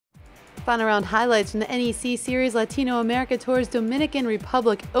Final round highlights from the NEC Series Latino America Tour's Dominican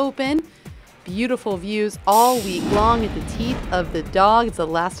Republic Open. Beautiful views all week long at the teeth of the dog. It's the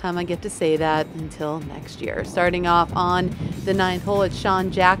last time I get to say that until next year. Starting off on the 9th hole, it's Sean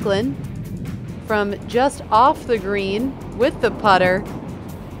Jacklin from just off the green with the putter.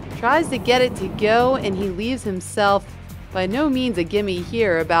 Tries to get it to go, and he leaves himself by no means a gimme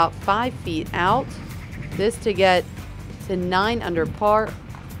here, about 5 feet out. This to get to 9 under par,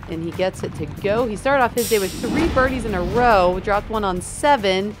 and he gets it to go. He started off his day with 3 birdies in a row, dropped one on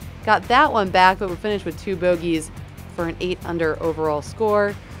 7, got that one back, but we're finished with 2 bogeys for an 8 under overall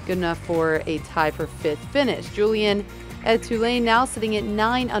score. Good enough for a tie for 5th finish. Julian at Tulane now sitting at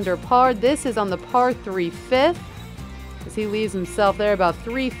 9 under par. This is on the par 3 5th, as he leaves himself there about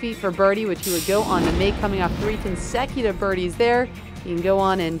 3 feet for birdie, which he would go on to make, coming off 3 consecutive birdies there. He can go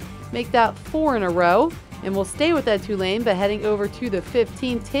on and make that 4 in a row. And we'll stay with that Tulane, but heading over to the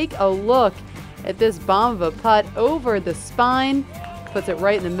 15th, take a look at this bomb of a putt over the spine. Puts it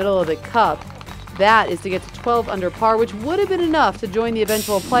right in the middle of the cup. That is to get to 12 under par, which would have been enough to join the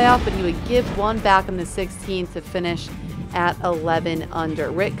eventual playoff, but he would give one back on the 16th to finish at 11 under.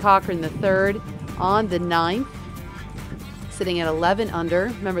 Rick Cochran III on the 9th, sitting at 11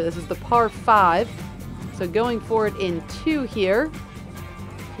 under. Remember, this is the par 5, so going forward in 2 here,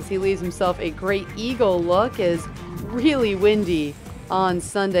 as he leaves himself a great eagle look. Is really windy on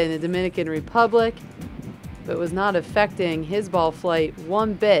Sunday in the Dominican Republic, but was not affecting his ball flight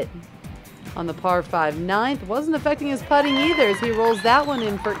one bit on the par 5. 9th wasn't affecting his putting either, as he rolls that one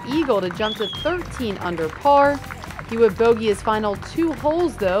in for eagle to jump to 13 under par. He would bogey his final 2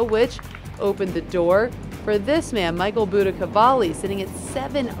 holes though, which opened the door for this man, Michael Buttacavoli, sitting at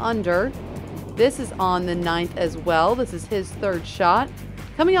 7 under. This is on the 9th as well. This is his 3rd shot.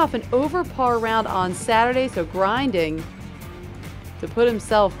 Coming off an over par round on Saturday, so grinding to put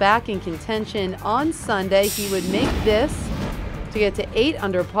himself back in contention on Sunday. He would make this to get to 8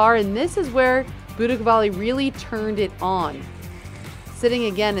 under par, and this is where Buttacavoli really turned it on. Sitting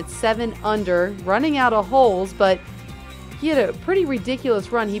again at 7 under, running out of holes, but he had a pretty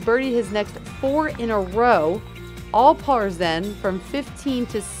ridiculous run. He birdied his next 4 in a row, all pars then, from 15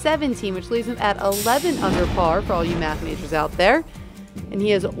 to 17, which leaves him at 11 under par for all you math majors out there. And he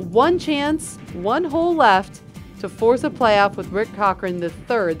has 1 chance, 1 hole left to force a playoff with Rick Cochran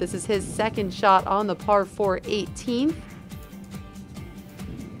III. This is his 2nd shot on the par 4 18th.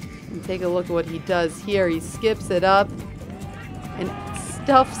 And take a look at what he does here. He skips it up and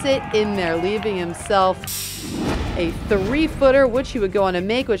stuffs it in there, leaving himself a 3-footer, which he would go on to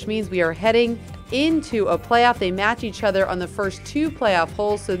make, which means we are heading into a playoff. They match each other on the first 2 playoff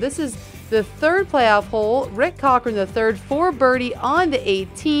holes. So this is the 3rd playoff hole. Rick Cochran III for birdie on the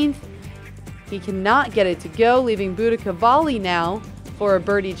 18th. He cannot get it to go, leaving Buttacavoli now for a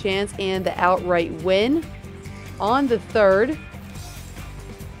birdie chance and the outright win on the 3rd.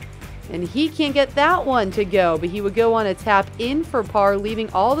 And he can't get that one to go, but he would go on a tap in for par, leaving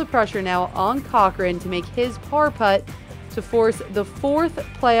all the pressure now on Cochran to make his par putt to force the 4th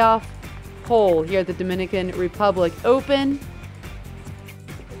playoff hole here at the Dominican Republic Open.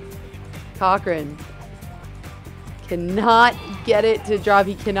 Cochran cannot get it to drop.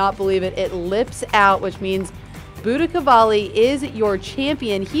 He cannot believe it. It lips out, which means Buttacavoli is your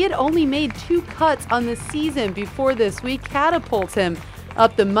champion. He had only made 2 cuts on the season before this week, catapults him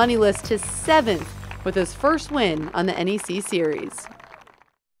up the money list to 7th with his first win on the NEC Series.